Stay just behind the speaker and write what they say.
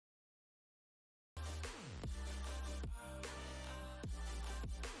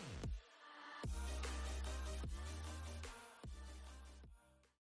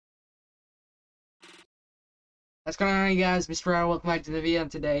What's going on, you guys? Mr. Rao, welcome back to the video.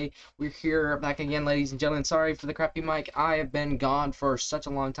 And today we're here back again, ladies and gentlemen. Sorry for the crappy mic. I have been gone for such a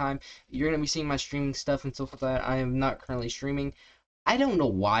long time. You're gonna be seeing my streaming stuff and stuff like that. I am not currently streaming. I don't know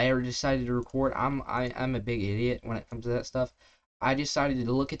why I decided to record. I'm a big idiot when it comes to that stuff. I decided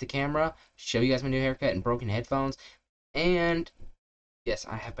to look at the camera, show you guys my new haircut and broken headphones, and yes,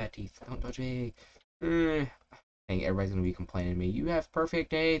 I have bad teeth. Don't touch me. Dang, everybody's gonna be complaining to me. You have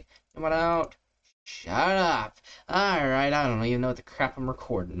perfect teeth. Come on out. Shut up. Alright, I don't even know what the crap I'm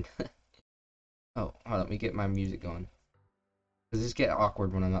recording. Oh, hold on, let me get my music going. Does this get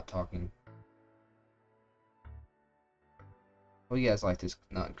awkward when I'm not talking? Oh, you guys like this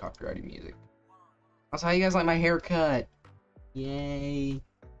non-copyrighted music. Also, how you guys like my haircut? Yay.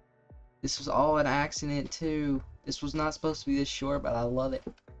 This was all an accident, too. This was not supposed to be this short, but I love it.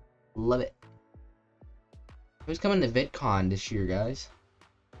 Love it. Who's coming to VidCon this year, guys?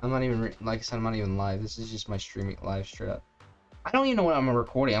 I'm not even, like I said, I'm not even live. This is just my streaming live straight up. I don't even know what I'm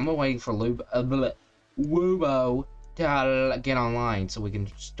recording. I'm waiting for Woobo to get online so we can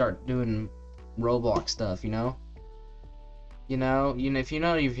start doing Roblox stuff, you know? If you know,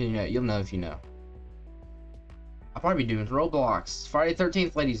 you'll know if you know. I'll probably be doing Roblox. Friday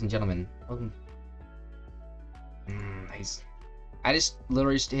 13th, ladies and gentlemen. Welcome. Nice. I just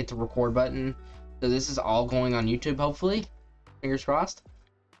literally just hit the record button. So this is all going on YouTube, hopefully. Fingers crossed.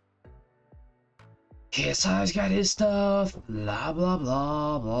 KSI's got his stuff. Blah blah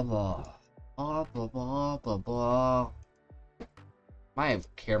blah blah blah. Blah blah blah blah blah. My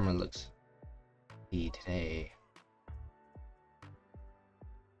camera looks iffy today.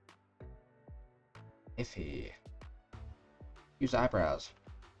 Iffy. Use eyebrows.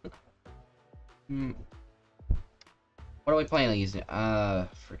 What are we playing these? Freaking.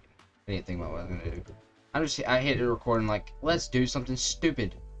 I didn't think about what I was gonna do. I hit the recording like, let's do something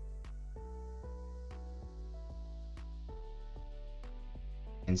stupid.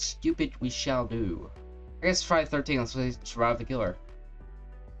 And stupid we shall do. I guess Friday 13th, let's play Survive the Killer.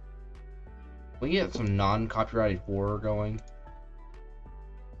 We get some non-copyrighted horror going.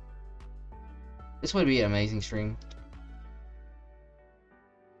 This would be an amazing stream.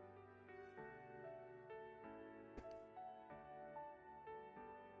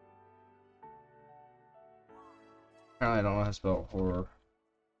 Apparently I don't know how to spell horror.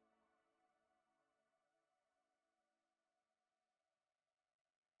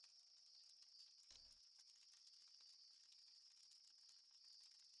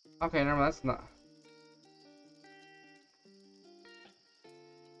 Okay, never mind, that's not.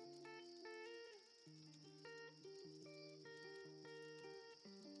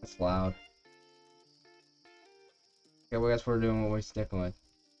 That's loud. Okay, well, I guess we're doing what we're sticking with.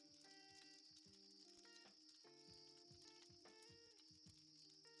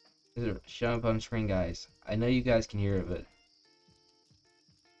 Is it showing up on screen, guys? I know you guys can hear it, but.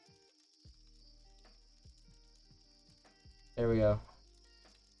 There we go.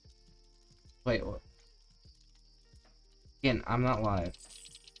 Wait, what? Again, I'm not live.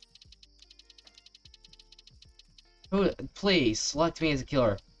 Who? Please select me as a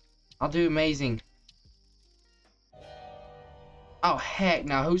killer. I'll do amazing. Oh heck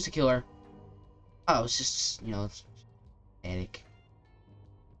no! Who's the killer? Oh, it's just it's pathetic.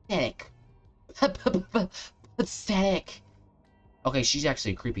 Pathetic. Okay, she's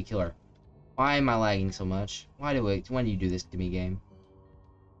actually a creepy killer. Why am I lagging so much? When do you do this to me, game?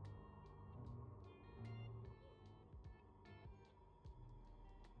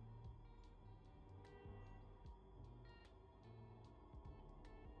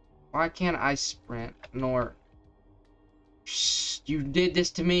 Why can't I sprint nor? You did this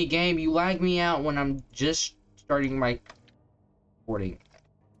to me, game. You lag me out when I'm just starting my recording.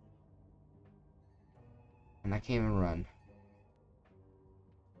 And I can't even run.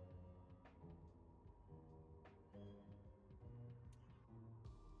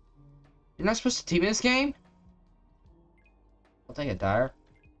 You're not supposed to team in this game? I'll take a tire.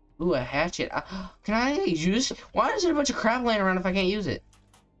 Ooh, a hatchet. Can I use? Why is there a bunch of crap laying around if I can't use it?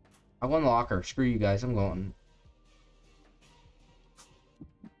 I won the locker. Screw you guys. I'm going.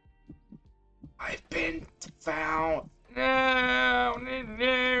 I've been found. No.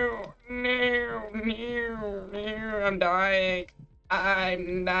 I'm dying.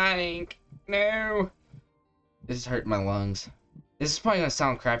 I'm dying. No. This is hurting my lungs. This is probably gonna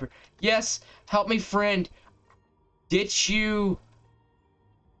sound crappy. Yes, help me, friend. Ditch you.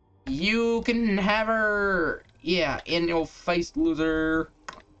 You can have her. Yeah, in your face, loser.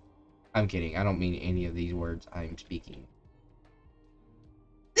 I'm kidding. I don't mean any of these words I'm speaking.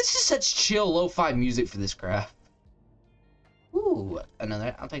 This is such chill, lo-fi music for this crap. Ooh,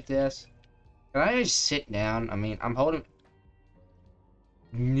 another. I'll take this. Can I just sit down? I mean, I'm holding.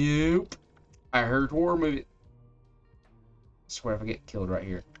 Nope. I heard horror movie. I swear if I get killed right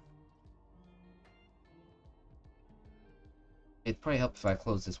here. It'd probably help if I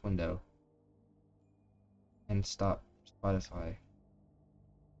close this window. And stop Spotify.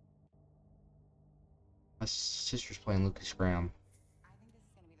 My sister's playing Lucas Graham. I think this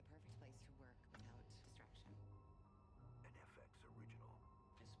is going to be the perfect place to work without distraction. An FX original.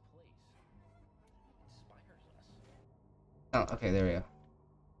 This place inspires us. Oh, okay, there we go.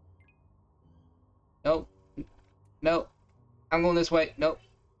 Nope. Nope. I'm going this way. Nope.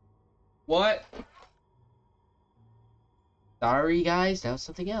 What? Sorry, guys. That was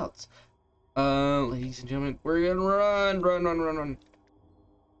something else. Ladies and gentlemen, we're gonna run.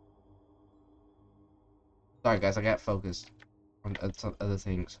 Sorry, guys. I got focused on some other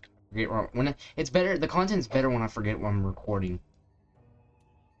things. Forget when it's better. The content's better when I forget when I'm recording.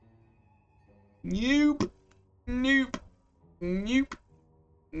 Nope. Nope. Nope.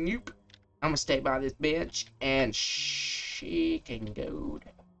 Nope. I'm gonna stay by this bench, and she can go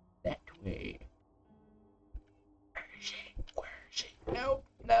that way. Where is she? Nope,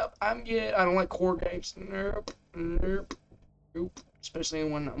 nope, I'm good. I don't like core games. Nope, nope, nope. Especially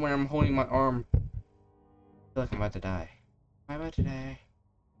when I'm holding my arm. I feel like I'm about to die. Am I about to die?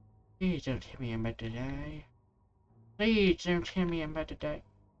 Please don't tell me I'm about to die. Please don't tell me I'm about to die.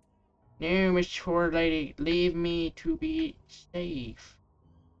 No, Miss Poor Lady, leave me to be safe.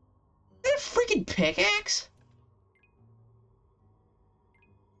 Is that a freaking pickaxe?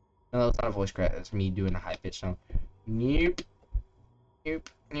 No, that's not a voice crack. That's me doing a high pitch sound. Nope. Nope.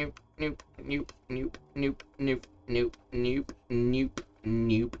 Nope. Nope. Nope. Nope. Nope. Nope. Nope. Nope. Nope.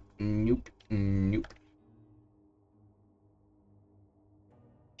 Nope. Nope. Nope.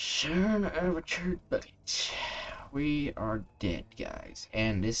 Son of a turd bucket. We are dead, guys.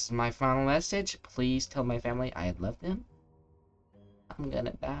 And this is my final message. Please tell my family I love them. I'm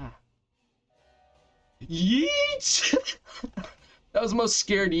gonna die. Yeet! That was the most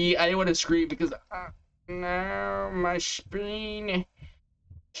scared yeet. I didn't want to scream because no, my spleen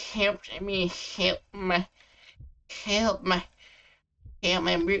helped me help my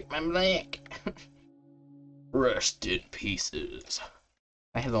break my leg. Rest in pieces.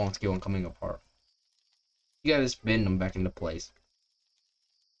 I have the one skill on coming apart. You gotta just bend them back into place.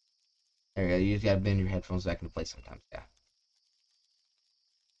 There you go. You just gotta bend your headphones back into place sometimes. Yeah.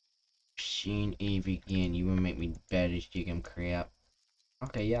 Machine Eve again. You wanna make me bad as chicken crap?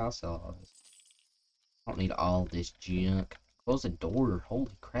 Okay, yeah, I'll sell all this. I don't need all this junk. Close the door.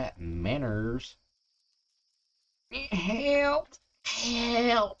 Holy crap. Manners. Help!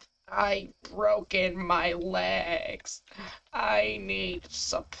 Help! I've broken my legs. I need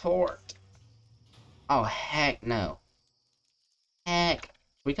support. Oh, heck no. Heck. Can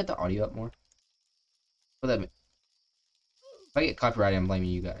we cut the audio up more? What that mean? If I get copyrighted, I'm blaming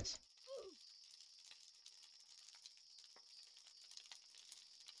you guys.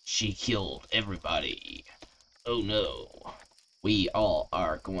 She killed everybody. Oh no. We all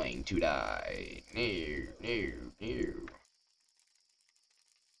are going to die. No.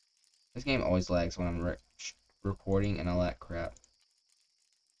 This game always lags when I'm recording and all that crap.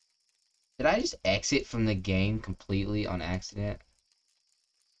 Did I just exit from the game completely on accident?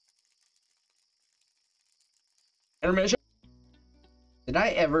 Intermission. Did I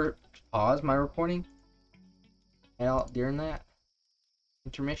ever pause my recording during that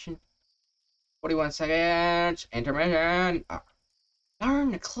intermission? 41 seconds. Intermission. Oh,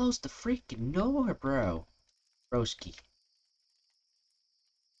 darn to close the freaking door, bro. Broski.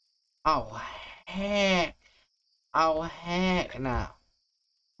 Oh heck. Oh heck no.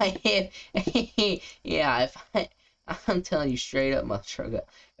 Yeah, I'm telling you straight up, my trucker.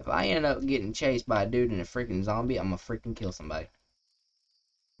 If I end up getting chased by a dude and a freaking zombie, I'm gonna freaking kill somebody.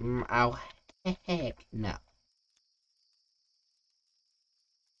 Oh heck no.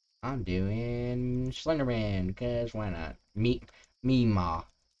 I'm doing Slenderman, cause why not? Meemaw.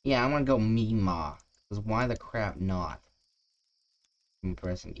 Yeah, I wanna go Meemaw. Cause why the crap not? I'm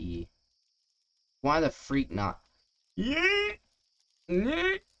pressing E. Why the freak not?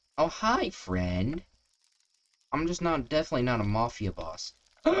 Yeah. Oh hi, friend. I'm just definitely not a mafia boss.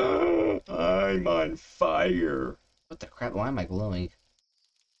 I'm on fire. What the crap? Why am I glowing?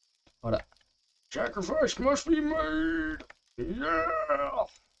 Hold up. Sacrifice must be made. Yeah.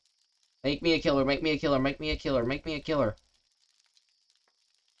 Make me a killer. Make me a killer. Make me a killer. Make me a killer.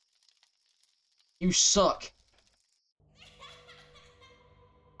 You suck.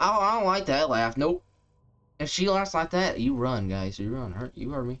 Oh, I don't like that laugh. Nope. If she laughs like that, you run, guys. You run. You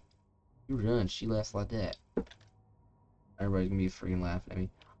heard me. You run. She laughs like that. Everybody's gonna be freaking laughing at me.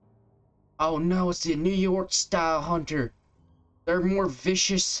 Oh no, it's the New York style hunter. They're more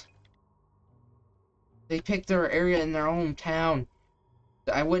vicious. They pick their area in their own town.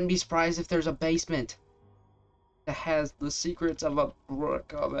 I wouldn't be surprised if there's a basement that has the secrets of a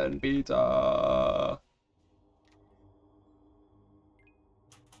brick oven pizza.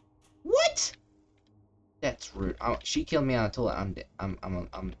 What? That's rude. She killed me on a toilet.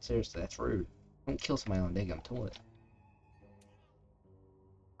 I'm seriously, that's rude. Don't kill somebody on a daggum toilet.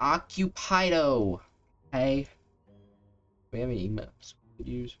 Occupido. Hey. We have any emotes we could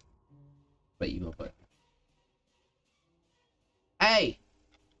use? But emote button. Hey!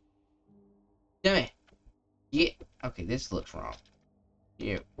 Damn it. Yeah. Okay, this looks wrong.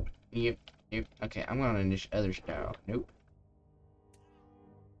 Yep. Yep. Yep. Okay, I'm going on this other style. Nope.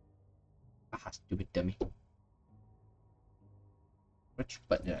 Ah, stupid dummy. Which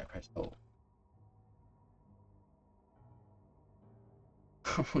button did I press? Oh.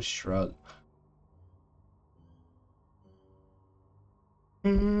 Almost shrug.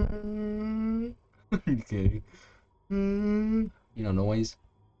 Okay. You know, noise.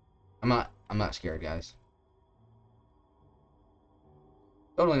 I'm not scared, guys.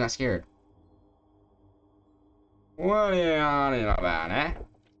 Totally not scared. What are you on about, eh?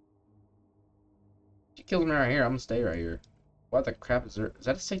 She killed me right here. I'm gonna stay right here. What the crap is there? Is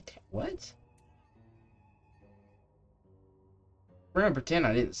that a satan? What? We're gonna pretend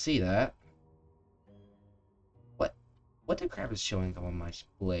I didn't see that. What? What the crap is showing up on my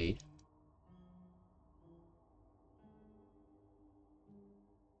blade?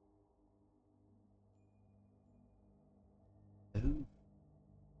 Ooh.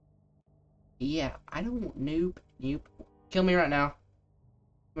 Yeah, I don't. Nope. Nope. Kill me right now.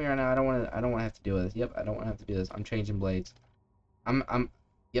 Kill me right now. I don't want to. I don't want to have to deal with this. Yep. I don't want to have to do this. I'm changing blades. I'm.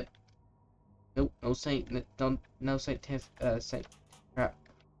 Yep. Nope. No saint. Don't. No saint. Saint. Crap.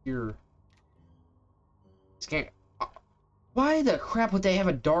 Here. Scan. Why the crap would they have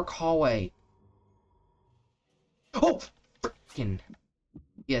a dark hallway? Oh, freaking.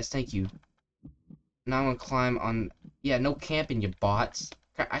 Yes, thank you. Now I'm gonna climb on. Yeah, no camping, you bots.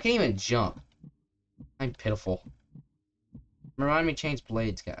 Crap, I can't even jump. I'm pitiful. Remind me to change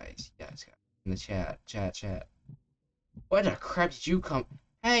blades, guys. Guys, in the chat. Chat. What the crap did you come?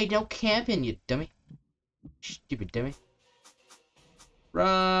 Hey, no camping, you dummy. Stupid dummy.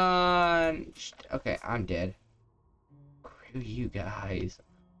 Run! Okay, I'm dead. Screw you guys.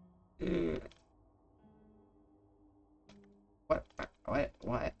 What? What?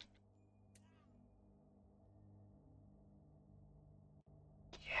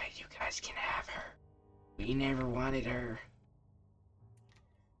 Yeah, you guys can have her. We never wanted her.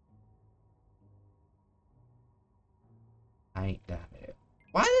 I ain't got it.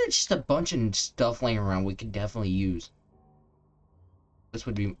 Why is there just a bunch of stuff laying around we could definitely use? This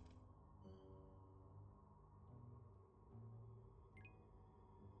would be...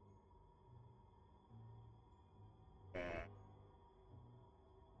 I'm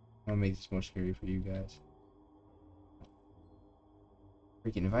gonna make this more scary for you guys.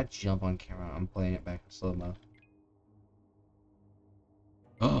 Freaking, if I jump on camera, I'm playing it back in slow-mo.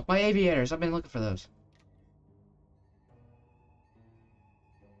 Oh, my aviators! I've been looking for those.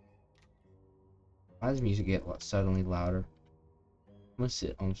 Why does music get suddenly louder? I'm gonna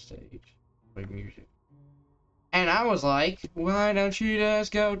sit on stage. Play music. And I was like, why don't you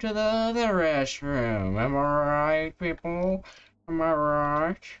just go to the other restroom? Am I right, people? Am I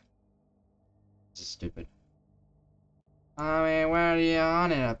right? This is stupid. I mean, what are you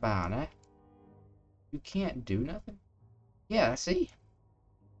on it about, eh? You can't do nothing? Yeah, see?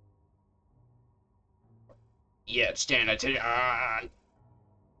 Yeah, stand attention.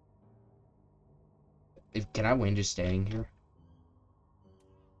 Can I win just standing here?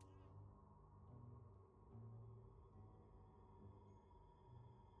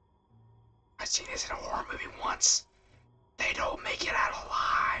 I've seen this in a horror movie once. They don't make it out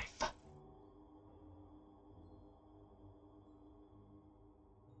alive.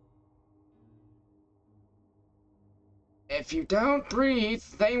 If you don't breathe,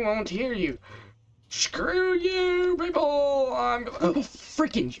 they won't hear you. Screw you, people! I'm oh,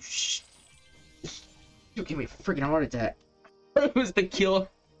 freaking you give me a freaking heart attack. It was the killer.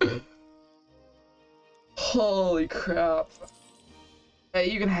 Holy crap. Hey,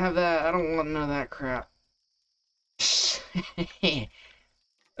 you can have that. I don't want none of that crap.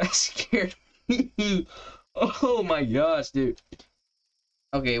 That scared me. Oh my gosh, dude.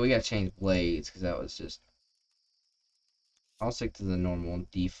 Okay, we gotta change blades, because that was just... I'll stick to the normal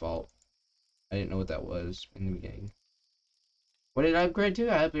default. I didn't know what that was in the beginning. What did I upgrade to?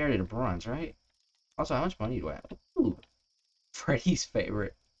 I upgraded to bronze, right? Also, how much money do I have? Ooh, Freddy's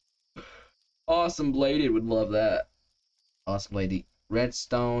favorite. Awesome Bladed would love that. Awesome Bladed.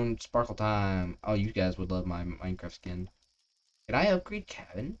 Redstone Sparkle Time. Oh, you guys would love my Minecraft skin. Can I upgrade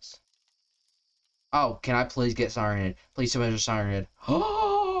cabins? Oh, can I please get Siren Head? Please somebody just Siren Head.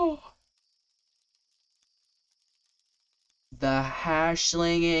 Oh! The hash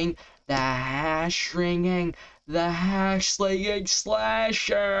slinging, the hash slinging, the hash slinging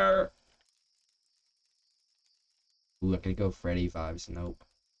slasher. Ooh, I could go Freddy vibes. Nope.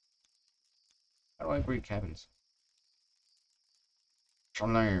 How do I upgrade cabins?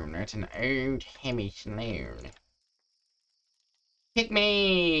 Saloon. That's an old Hemi saloon. Pick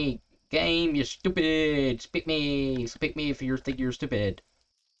me! Game, you stupid! Pick me! So pick me if you think you're stupid.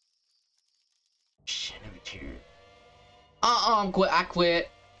 Shit, I'm too. I quit. I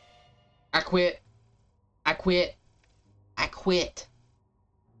quit. I quit. I quit. I quit.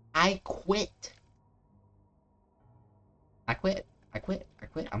 I quit. I quit. I quit. I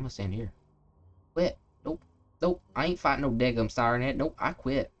quit. I'm gonna stand here. Quit. Nope. Nope. I ain't fighting no daggum siren head. Nope. I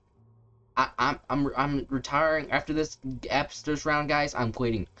quit. I'm retiring after this round, guys. I'm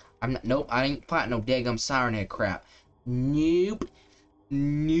quitting. I'm not. Nope. I ain't fighting no daggum siren head crap. Nope.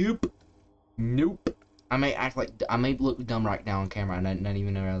 Nope. Nope. I may look dumb right now on camera and not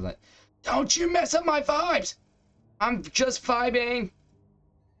even know. I was like, don't you mess up my vibes. I'm just vibing.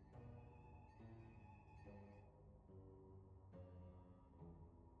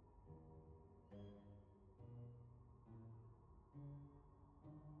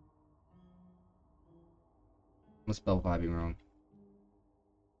 I'm spell vibing wrong.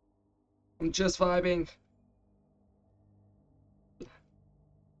 I'm just vibing.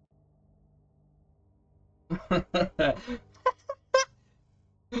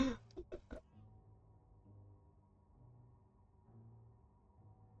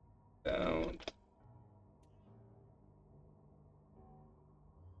 Don't.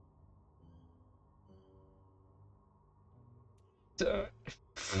 Don't.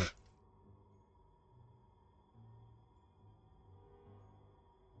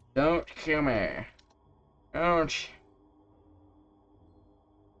 Don't kill me. Don't.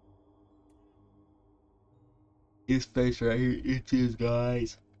 His face right here itches,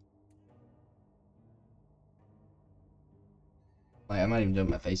 guys. Like, I'm not even doing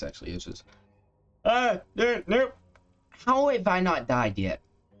my face actually itches. Nope. How have I not died yet?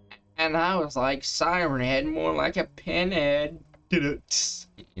 And I was like Siren Head, more like a pinhead. You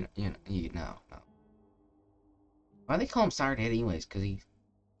know. Why do they call him Siren Head anyways? Cause he's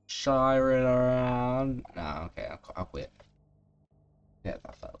siren around. No, okay, I'll quit. Yeah,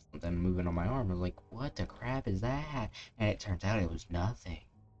 I felt something moving on my arm. I was like, what the crap is that? And it turns out it was nothing.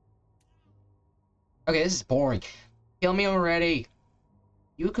 Okay, this is boring. Kill me already.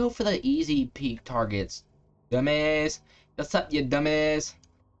 You go for the easy peak targets. Dumbass. What's up, you dumbass?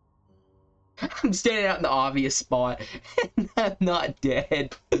 I'm standing out in the obvious spot. And I'm not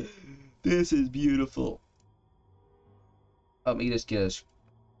dead. This is beautiful. Let me just get a...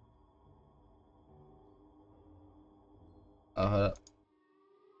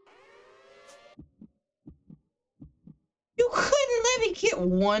 You couldn't let me get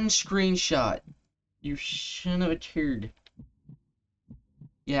one screenshot. You son of a turd.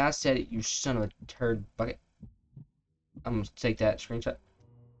 Yeah, I said it, you son of a turd bucket. I'm gonna take that screenshot.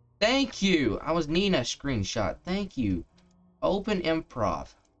 Thank you! I was needing a screenshot. Thank you. Open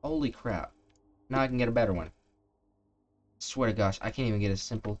improv. Holy crap. Now I can get a better one. Swear to gosh, I can't even get a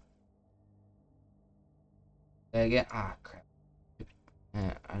simple... Again? Ah, crap.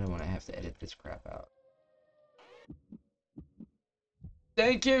 I don't want to have to edit this crap out.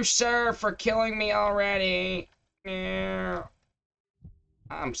 Thank you, sir, for killing me already. Yeah.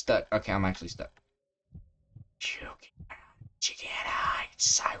 I'm stuck. Okay, I'm actually stuck. Jedi,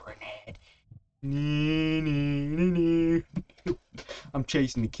 Siren Head. I'm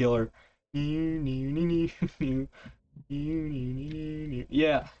chasing the killer.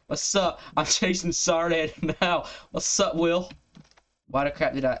 Yeah, what's up? I'm chasing Siren Head now. What's up, Will? Why the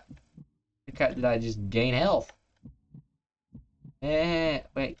crap did I just gain health?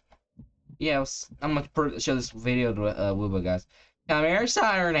 Wait. Yeah, I'm gonna show this video to Wooba, guys. Come here,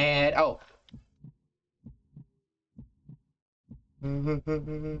 Siren Head. Oh. We're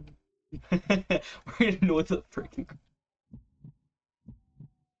gonna know what the freaking.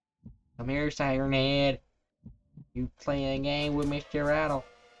 Come here, Siren Head. You playing a game with Mr. Rattle.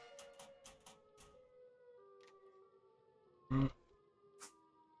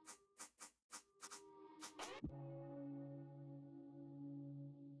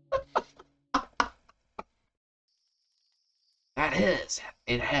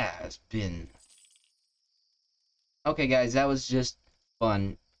 It has been. Okay, guys, that was just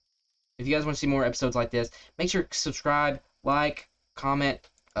fun. If you guys want to see more episodes like this, make sure to subscribe, like, comment,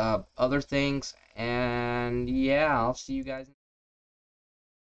 other things, and yeah, I'll see you guys.